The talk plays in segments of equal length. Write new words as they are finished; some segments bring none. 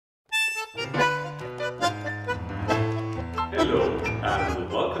Hello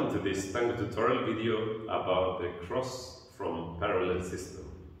and welcome to this tango tutorial video about the cross from parallel system.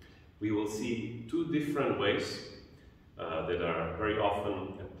 We will see two different ways that are very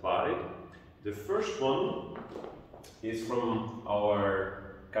often applied. The first one is from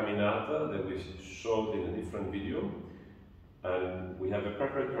our Caminata that we showed in a different video. And we have a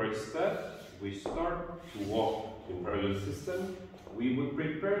preparatory step. We start to walk in parallel system. We would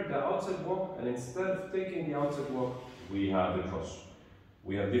prepare the outside walk, and instead of taking the outside walk, we have the cross.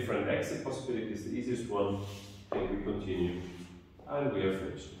 We have different exit possibilities. The easiest one, and we continue, and we are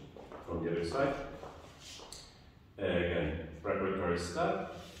finished. From the other side, again, preparatory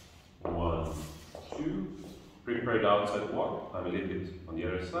step, 1, 2, prepare the outside walk. I'm a little bit on the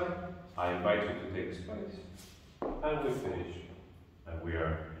other side. I invite you to take space, and we finish, and we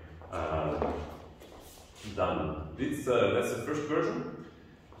are done. That's the first version.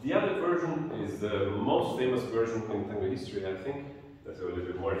 The other version is the most famous version in tango history, I think. There's a little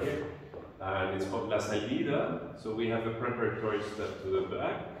bit more here. And it's called La Salida. So we have a preparatory step to the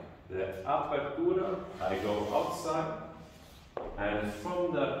back. The apertura, I go outside. And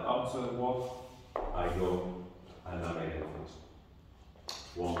from that outside walk, I go and I'm again first.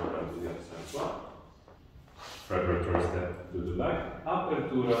 One more time to the other side as well. Preparatory step to the back.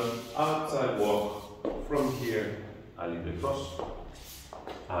 Apertura, outside walk. From here, I lead the cross.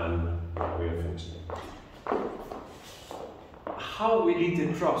 And we are finished. How we lead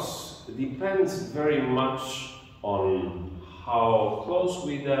the cross depends very much on how close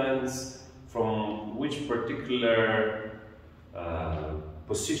we dance, from which particular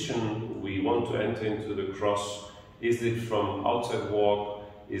position we want to enter into the cross. Is it from outside walk?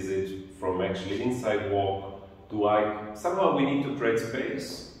 Is it from actually inside walk? Somehow we need to create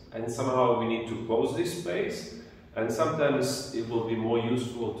space, and somehow we need to close this space. And sometimes it will be more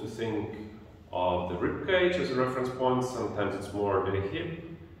useful to think of the rib cage as a reference point, sometimes it's more the hip.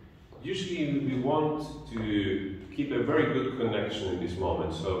 Usually we want to keep a very good connection in this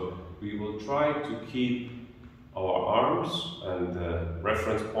moment, so we will try to keep our arms and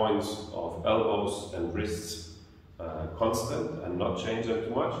reference points of elbows and wrists constant and not change them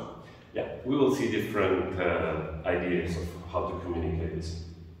too much. Yeah, we will see different ideas of how to communicate this.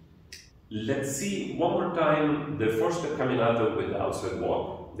 Let's see one more time the four-step Caminata with the outside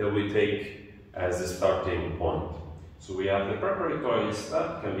walk that we take as a starting point. So we have the preparatory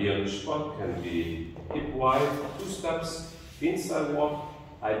step, can be on the spot, can be hip wide, 2 steps, inside walk.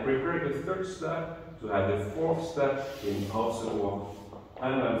 I prepare the third step to have the fourth step in outside walk,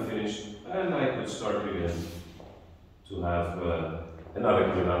 and I'm finished, and I could start again to have another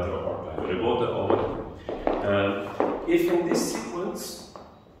Caminata or over. If in this sequence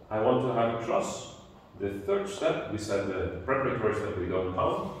I want to have a cross, the third step, we said the preparatory step we don't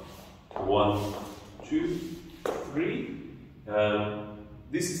count. 1, 2, 3.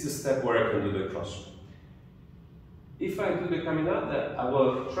 This is the step where I can do the cross. If I do the Caminata, I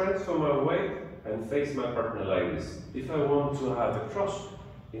will transfer my weight and face my partner like this. If I want to have a cross,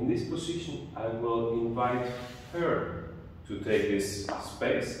 in this position, I will invite her to take this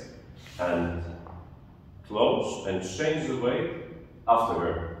space and close and change the weight after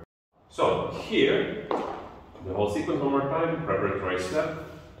her. So here, the whole sequence one more time, preparatory step,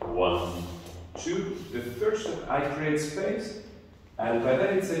 1, 2, the third step I create space, and by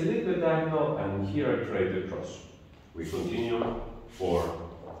then it's a little bit diagonal, and here I create the cross. We continue, 4,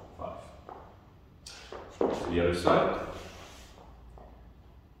 5. To the other side,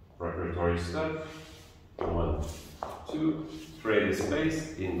 preparatory step, 1, 2, create a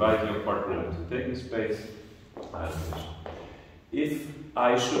space, invite your partner to take a space, and finish. If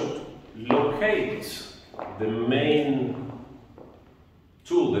I should locate the main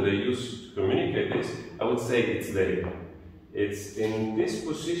tool that I use to communicate this, I would say it's the hip. It's in this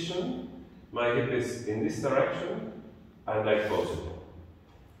position, my hip is in this direction, and I close it.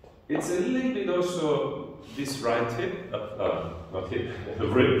 It's a little bit also this right hip, not hip,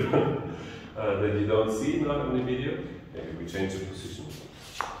 rib, that you don't see now in the video. Maybe we change the position.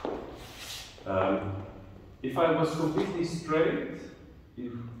 If I was completely straight,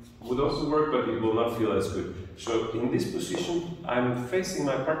 it would also work, but it will not feel as good. So in this position, I'm facing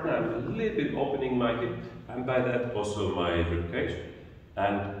my partner, I'm a little bit opening my hip, and by that also my rib cage.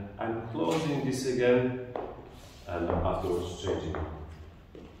 And I'm closing this again, and afterwards changing.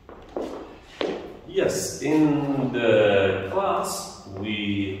 Yes, in the class,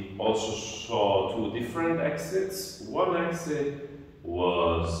 we also saw 2 different exits. One exit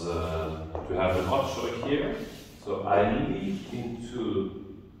was to have an ocho here. So I lead into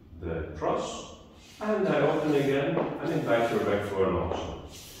the cross, and I open again and invite her back for an ocho.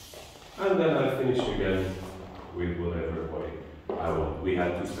 and then I finish again with whatever way I want. We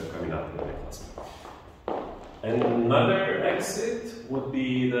had two-step Caminata in the class. Another exit would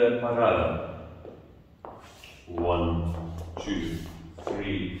be the parada. 1, 2,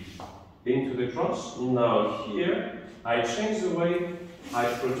 3, into the cross. Now here, I change the way I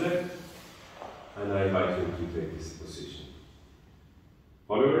project, and I invite you to take this position.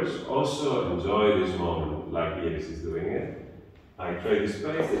 Followers, also enjoy this moment like Iris is doing it. I create the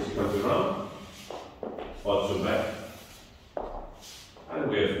space that she comes around, also back, and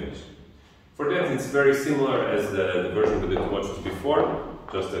we are finished. For that, it's very similar as the version with the two ochos before,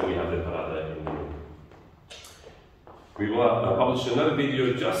 just that we have the parada in the middle. We will publish another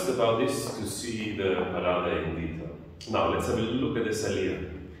video just about this to see the parada in detail. Now, let's have a look at the Salida.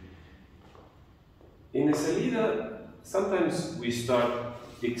 In the Salida, sometimes we start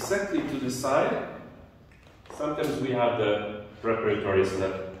exactly to the side, sometimes we have the preparatory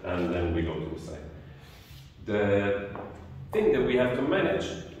step, and then we go to the side. The thing that we have to manage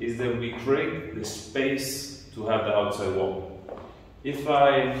is that we create the space to have the outside walk. If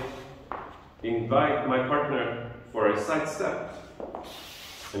I invite my partner for a side step,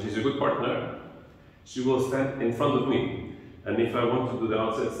 and she's a good partner, she will stand in front of me. And if I want to do the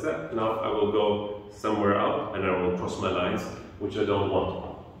outside step, now I will go somewhere out and I will cross my lines, which I don't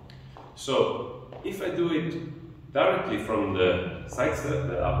want. So, if I do it directly from the side step,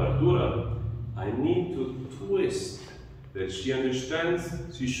 the apertura, I need to twist that she understands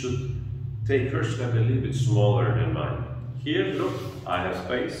she should take her step a little bit smaller than mine. Here, look, I have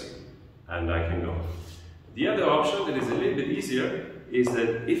space and I can go. The other option that is a little bit easier is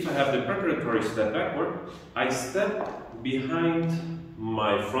that if I have the preparatory step backward, I step behind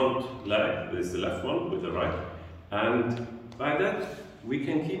my front leg, this is the left one with the right, and by that we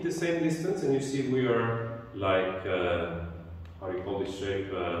can keep the same distance, and you see we are like, how do you call this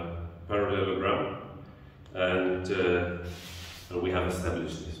shape, parallelogram, and we have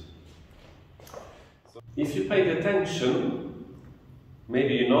established this. So if you pay attention,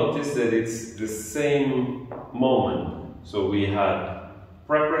 maybe you notice that it's the same moment. So we had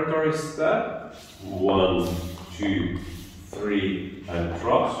preparatory step, 1, 2, 3, and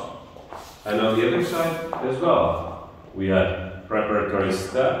cross. And on the other side as well, we had preparatory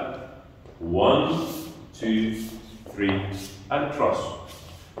step, 1, 2, 3, and cross.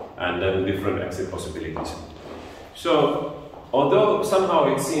 And then different exit possibilities. So, although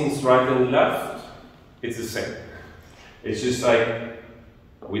somehow it seems right and left, it's the same. It's just like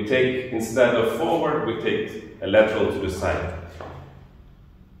we take, instead of forward, we take a lateral to the side.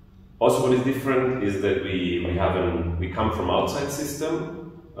 Also, what is different is that we come from outside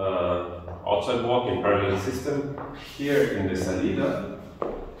system, outside walk in parallel system, here in the Salida.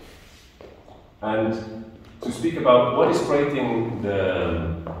 And to speak about what is creating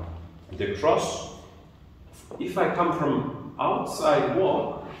the cross, if I come from outside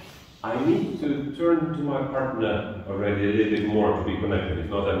walk, I need to turn to my partner already a little bit more to be connected. If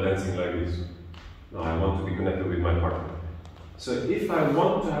not, I'm dancing like this. No, I want to be connected with my partner. So if I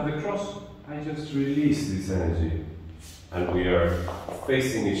want to have a cross, I just release this energy. And we are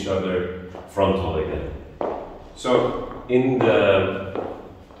facing each other frontal again. So in the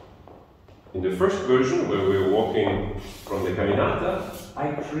first version, where we're walking from the Caminata,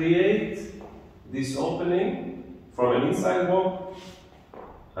 I create this opening from an inside walk,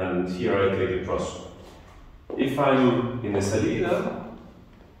 and here I take a cross. If I'm in the Salida,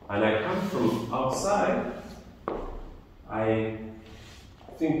 and I come from outside, I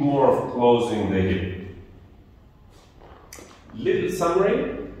think more of closing the hip. Little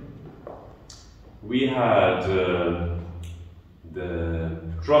summary, we had the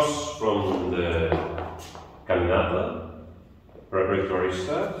cross from the Caminata, preparatory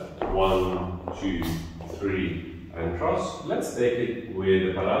step, 1, 2, 3, and cross. Let's take it with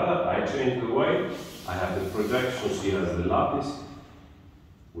the parada. I change the way. I have the projection, she has the lapis.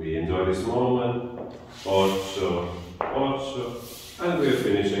 We enjoy this moment. Ocho, ocho, and we are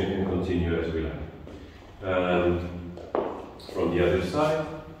finishing and continue as we like. From the other side,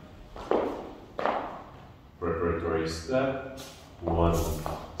 preparatory step, 1,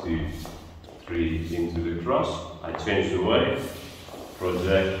 2, 3, into the cross. I change the way.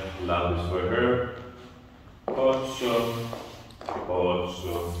 Project lapis for her. Ocho,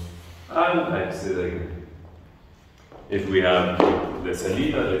 ocho, and exit again. If we have the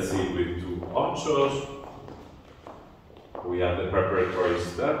Salida, let's see with 2 ochos, we have the preparatory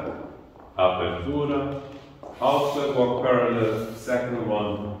step, apertura, outside walk parallel, second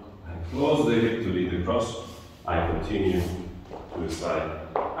one, and close the hip to lead the cross. I continue to the side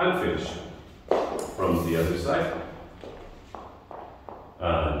and finish from the other side.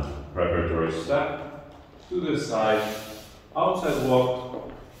 and preparatory step, to the side, outside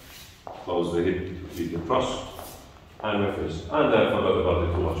walk, close the hip, lead the cross, and we're finished. And I forgot about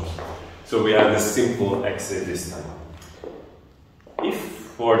the two ochos. So we have this simple exit this time. If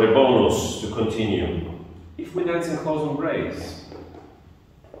for the bonus to continue, if we dance in close embrace,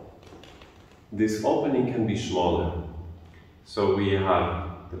 this opening can be smaller. So we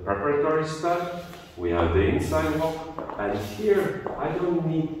have the preparatory step, we have the inside walk, and here I don't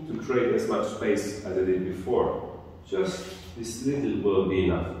need to create as much space as I did before. Just this little will be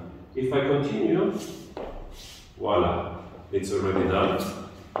enough. If I continue, voila, it's already done.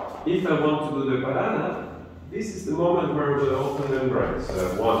 If I want to do the parada, this is the moment where we'll open the embrace.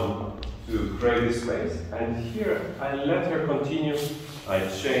 So I want to create this space, and here I let her continue, I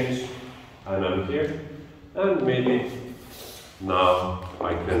change, and I'm here, and maybe now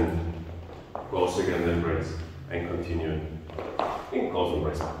I can close again the embrace and continue in close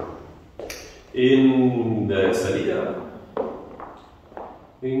embrace. In the Salida,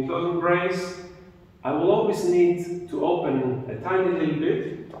 in close embrace, I will always need to open a tiny little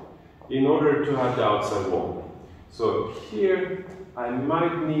bit in order to have the outside walk. So here I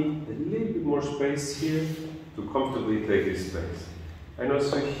might need a little bit more space here to comfortably take this space. And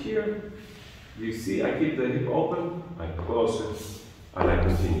also here, you see I keep the hip open, I close it, and I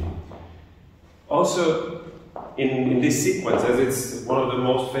continue. Also, in this sequence, as it's one of the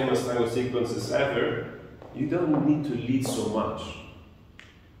most famous tango sequences ever, you don't need to lead so much.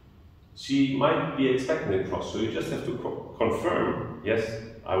 She might be expecting a cross, so you just have to confirm, yes,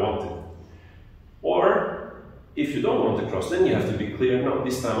 I want it. Or, if you don't want the cross, then you have to be clear, no,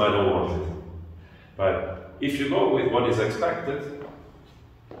 this time I don't want it. But if you go with what is expected,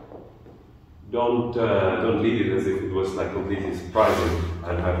 don't lead it as if it was like completely surprising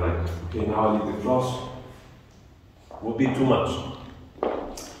and have like, okay, now I lead the cross. Would be too much.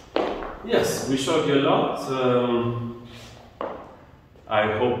 Yes, we showed you a lot.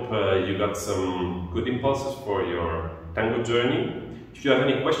 I hope you got some good impulses for your tango journey. If you have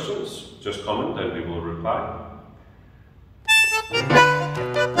any questions, just comment and we will reply.